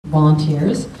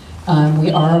volunteers.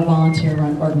 We are a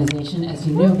volunteer-run organization, as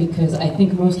you know, because I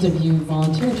think most of you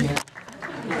volunteered here.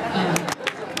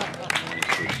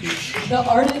 The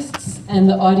artists and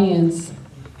the audience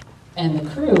and the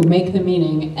crew make the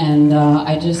meaning, and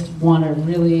I just want to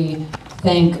really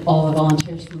thank all the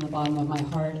volunteers from the bottom of my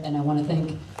heart, and I want to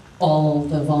thank all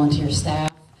the volunteer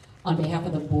staff. On behalf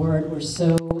of the board, we're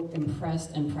so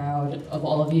impressed and proud of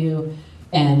all of you,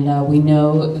 and we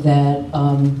know that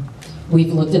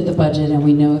we've looked at the budget and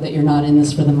we know that you're not in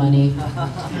this for the money,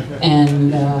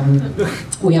 and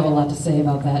we have a lot to say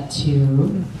about that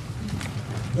too.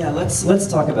 Yeah, let's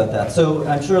talk about that. So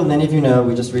I'm sure many of you know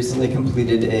we just recently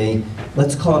completed a,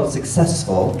 let's call it a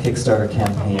successful Kickstarter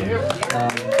campaign.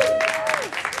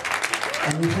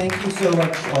 And we thank you so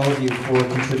much, all of you, for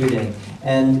contributing.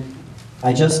 And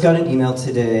I just got an email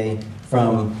today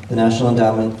from the National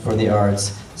Endowment for the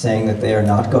Arts saying that they are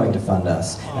not going to fund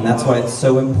us. And that's why it's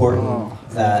so important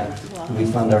that we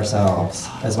fund ourselves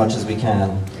as much as we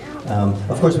can.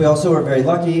 Of course, we also are very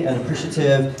lucky and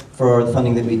appreciative for the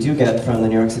funding that we do get from the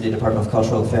New York City Department of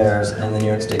Cultural Affairs and the New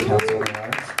York State Council on the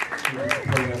Arts, who have been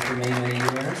supporting us for many, many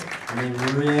years. And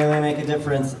they really make a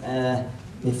difference,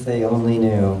 if they only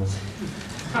knew.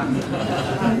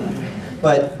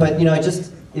 But you know,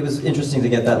 it was interesting to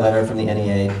get that letter from the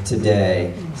NEA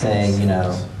today saying, you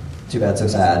know, too bad, so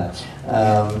sad.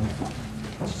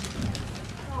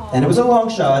 And it was a long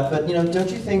shot, but you know, don't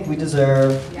you think we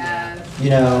deserve, you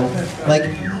know, like,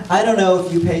 I don't know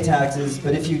if you pay taxes,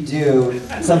 but if you do,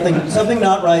 something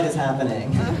not right is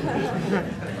happening.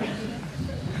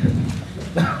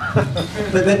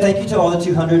 But thank you to all the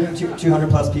 200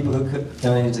 plus people who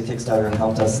donated to Kickstarter and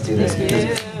helped us do this,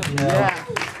 because, you know.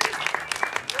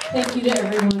 Thank you to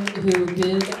everyone who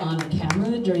bid on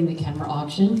camera during the camera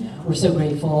auction. We're so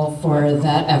grateful for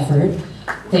that effort.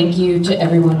 Thank you to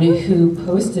everyone who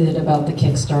posted about the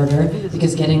Kickstarter,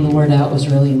 because getting the word out was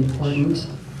really important.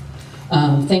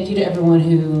 Thank you to everyone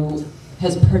who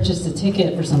has purchased a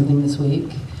ticket for something this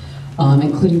week,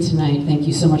 including tonight. Thank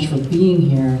you so much for being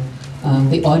here.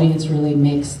 The audience really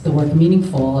makes the work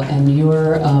meaningful, and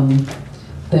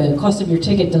the cost of your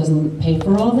ticket doesn't pay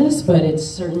for all this, but it's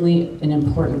certainly an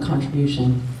important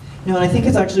contribution. You know, and I think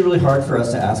it's actually really hard for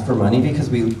us to ask for money because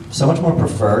we so much more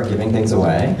prefer giving things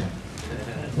away.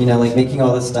 You know, like making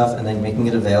all this stuff and then making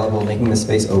it available, making the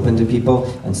space open to people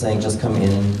and saying just come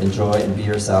in and enjoy and be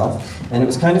yourself. And it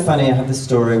was kind of funny, I have this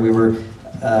story, we were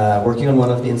working on one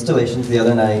of the installations the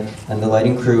other night and the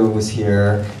lighting crew was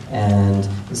here, and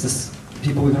it's this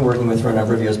people we've been working with for a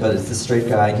number of years, but it's this straight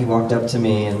guy, and he walked up to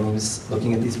me and he was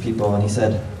looking at these people and he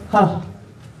said, huh,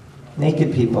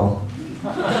 naked people.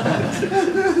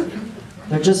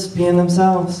 They're just being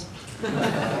themselves.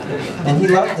 And he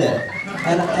loved it.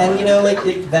 And you know, like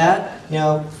that, you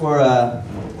know, for a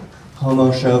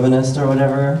homo chauvinist or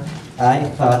whatever, I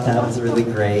thought that was really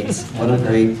great. What a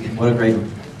great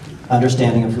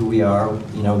understanding of who we are,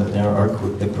 you know,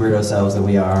 the queer selves that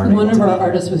we are. One of our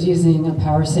artists was using a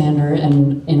power sander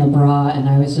and in a bra, and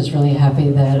I was just really happy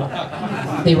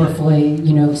that they were fully,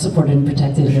 you know, supported and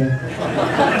protected here.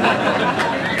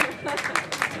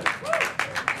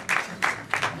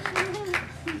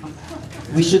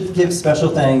 We should give special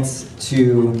thanks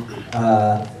to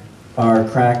our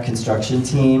crack construction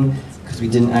team, because we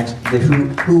didn't actually,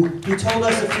 who told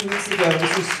us a few weeks ago,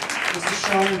 this is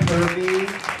Sean Purvey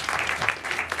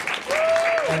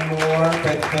and more,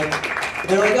 but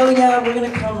they're like, oh yeah, we're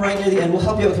gonna come right near the end, we'll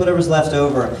help you with whatever's left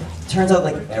over. Turns out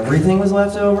like everything was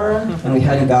left over, and we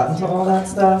hadn't gotten to all that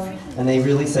stuff, and they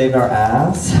really saved our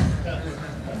ass.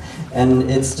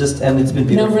 And it's been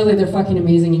beautiful. No, really, they're fucking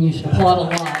amazing, and you should applaud a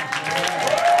lot.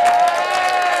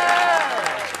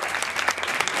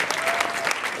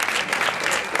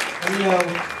 You know,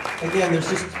 again, there's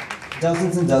just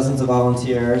dozens and dozens of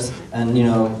volunteers, and you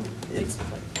know,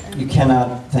 you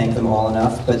cannot thank them all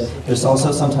enough, but there's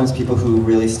also sometimes people who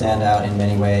really stand out in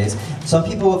many ways. Some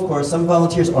people, of course, some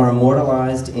volunteers are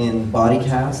immortalized in body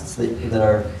casts that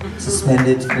are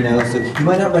suspended, you know, so you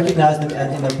might not recognize them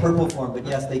in a purple form, but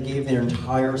yes, they gave their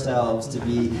entire selves to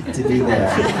be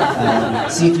there.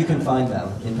 See if you can find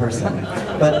them in person.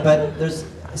 But there's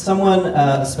someone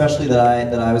especially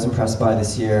that I was impressed by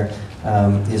this year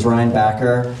is Ryan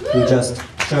Backer, who just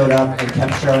showed up and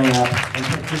kept showing up and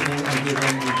kept giving and giving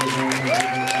and giving and giving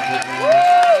and giving.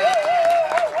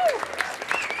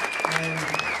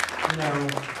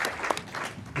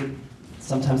 And, you know,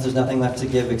 sometimes there's nothing left to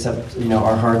give except, you know,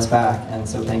 our hearts back. And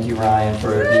so thank you, Ryan,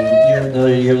 for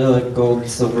being you're the gold,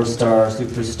 silver star,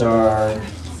 superstar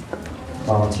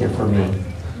volunteer for me.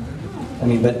 I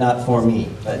mean, but not for me,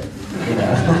 but, you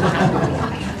know,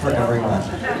 for everyone.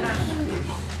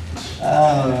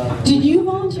 Did you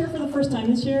volunteer for the first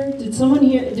time this year?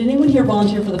 Did anyone here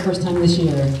volunteer for the first time this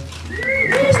year?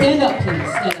 Stand up, please.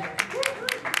 Stand up.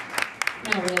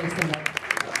 No, really, stand up.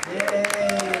 Yay!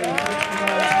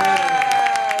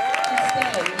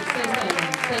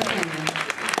 Stay standing.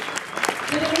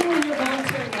 Did anyone here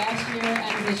volunteer last year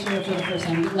and this year for the first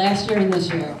time? Last year and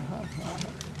this year?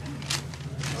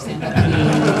 Stand up,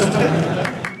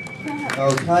 please.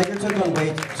 Oh, Tiger took on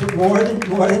weight, took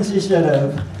more than she should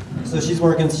have. So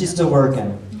she's still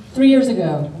working. 3 years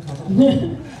ago.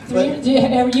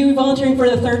 Are you volunteering for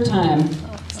the third time?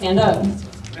 Stand up.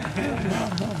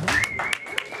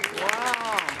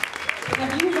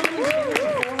 Have you volunteered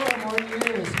for 4 or more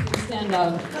years? Please stand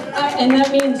up. And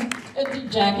that means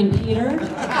Jack and Peter.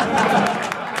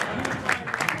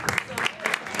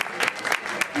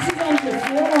 This is on for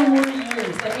 4 or more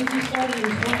years. That means you started in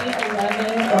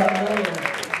 2011 or earlier.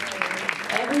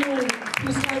 Everyone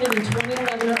who started in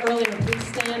 2011 or earlier, please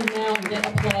stand now and get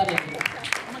applauded.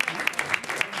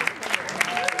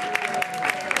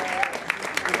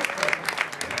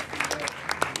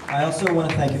 I also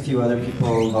want to thank a few other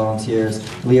people, volunteers.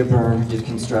 Leah Byrne, who did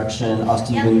construction,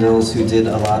 Austin Windles, who did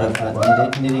a lot of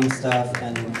knitting stuff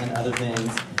and other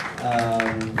things.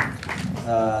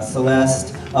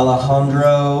 Celeste,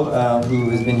 Alejandro, who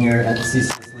has been here at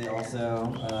ceaselessly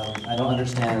also. I don't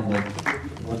understand, like,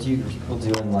 what do you people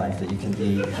do in life that you can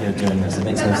be here doing this? It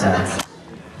makes no sense.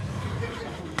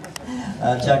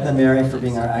 Jacqueline Mary for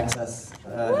being our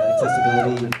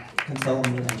accessibility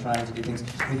consultant and trying to do things.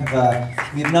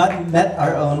 We have not met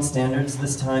our own standards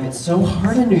this time. It's so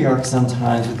hard in New York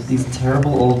sometimes with these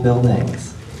terrible old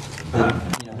buildings that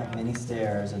have many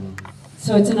stairs and.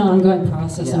 So it's an ongoing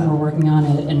process, and we're working on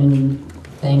it. And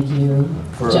thank you,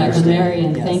 Jacqueline Mary,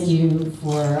 and thank you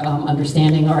for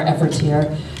understanding our efforts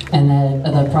here, and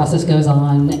that the process goes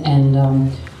on. And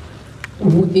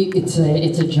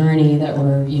it's a journey that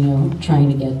we're trying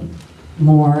to get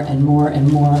more and more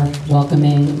and more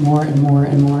welcoming, more and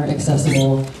more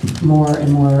accessible, more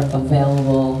and more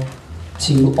available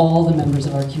to all the members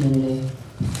of our community.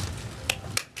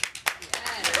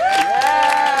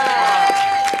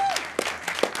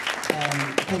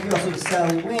 Thank you also to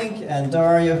Sally Wink and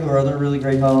Daria, who are other really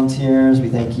great volunteers. We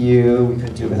thank you. We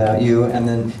couldn't do it without you. And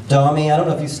then Dami, I don't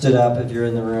know if you stood up if you're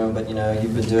in the room, but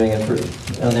you've been doing it for,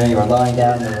 oh, there you are, lying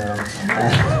down in the room.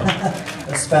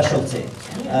 A specialty.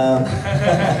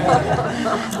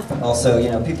 Also,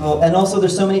 people, and also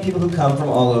there's so many people who come from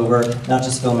all over, not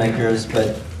just filmmakers,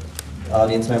 but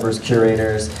audience members,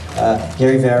 curators.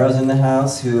 Gary Vero's in the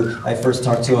house, who I first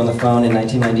talked to on the phone in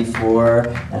 1994,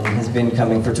 and has been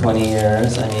coming for 20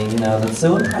 years. I mean, that's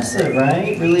so impressive,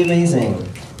 right? Really amazing.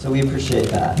 So we appreciate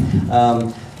that.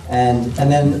 And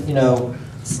then,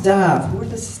 staff. Who are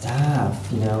the staff,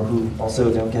 who also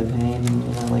don't get paid?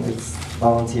 Like it's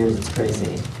volunteers, it's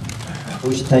crazy. But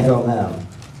we should thank all of them.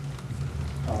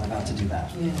 Oh, I'm about to do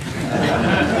that. Yeah.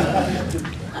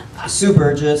 Sue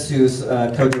Burgess, who's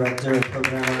co-director and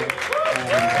programmer.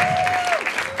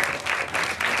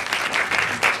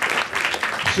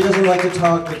 She doesn't like to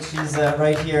talk, but she's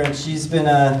right here, and she's been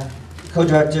a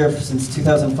co-director since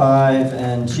 2005,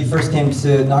 and she first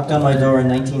knocked on my door in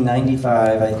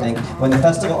 1995, I think, when the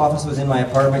festival office was in my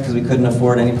apartment because we couldn't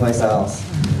afford any place else.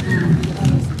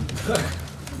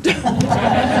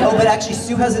 Oh, but actually,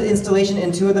 Sue has an installation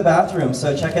in 2 of the bathrooms,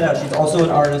 so check it out. She's also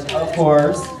an artist, of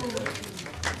course.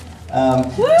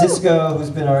 Disco, who's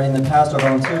been in the past our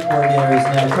volunteer coordinator, is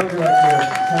now co-director,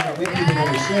 kind of with people in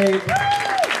every shape.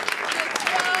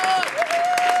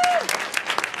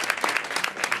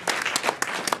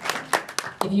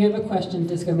 If you have a question,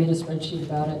 Disco made a spreadsheet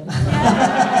about it.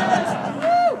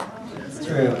 It's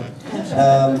true.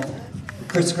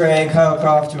 Chris Gray and Kyle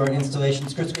Croft, who are in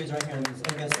installations. Chris Gray's right here, and I'm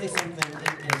going to say something in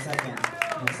a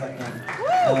second.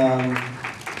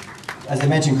 As I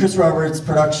mentioned, Chris Roberts,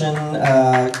 production.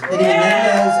 Eddie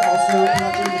Menendez, also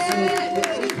production. So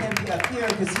Eddie can't be up here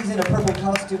because he's in a purple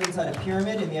costume inside a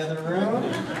pyramid in the other room.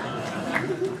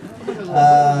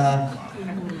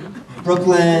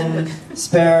 Brooklyn,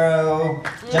 Sparrow,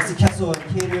 Jesse Kessel of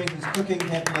catering, who's cooking,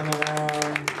 can't be in the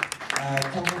room.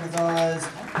 Kelvin Gonzalez,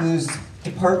 whose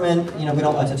department, we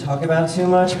don't like to talk about too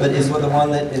much, but is the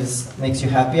one that makes you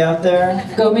happy out there.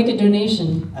 Go make a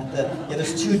donation.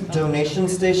 There's 2 donation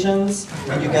stations,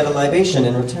 and you get a libation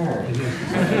in return.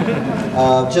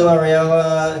 Jill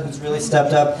Ariella, who's really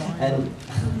stepped up, and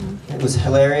it was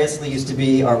hilariously used to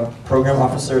be our program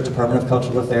officer at Department of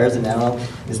Cultural Affairs, and now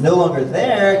is no longer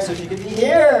there, so she could be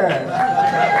here.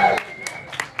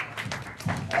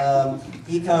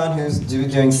 Econ, who's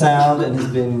doing sound and has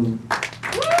been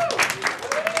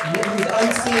he's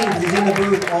unseen because he's in the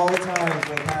booth all the time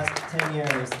for the past 10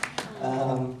 years.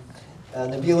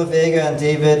 Nabila Vega and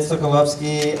David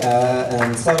Sokolovsky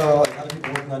and Subtle and other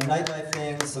people working on nightlife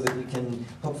things so that we can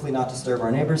hopefully not disturb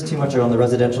our neighbors too much on the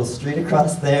residential street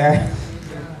across there.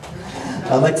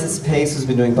 Alexis Pace, who's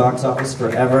been doing box office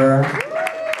forever.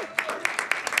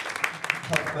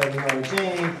 Helped by Leonora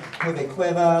Jane. Jose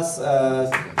Cuevas,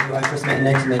 who I first met in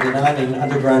 1999 in an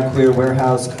underground queer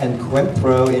warehouse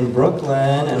Encuentro in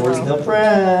Brooklyn, and we're still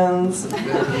friends.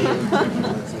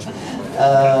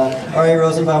 Ari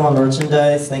Rosenbaum on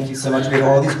merchandise, thank you so much. We have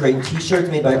all these great t-shirts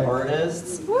made by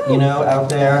artists, you know, out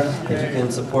there. If you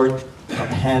can support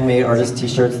handmade artist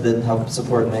t-shirts that help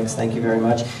support Mix, thank you very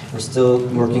much. We're still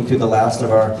working through the last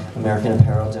of our American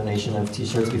Apparel donation of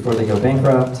t-shirts before they go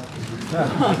bankrupt.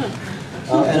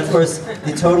 And of course,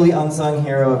 the totally unsung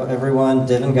hero of everyone,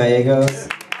 Devin Gallegos.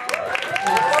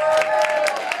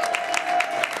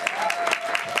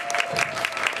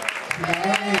 He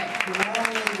not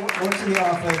only works in the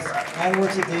office and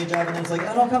works a day job, and then it's like,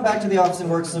 and I'll come back to the office and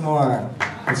work some more.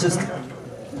 It's just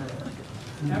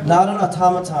not an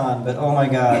automaton, but oh my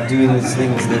god, doing these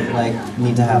things that like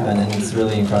need to happen, and it's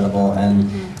really incredible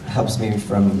and helps me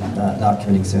from not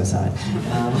committing suicide.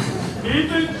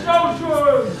 Ethan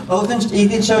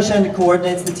Shoshan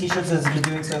coordinates the t-shirts, has been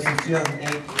doing so since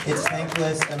 2008. It's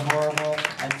thankless and horrible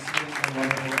and sweet and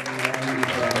wonderful.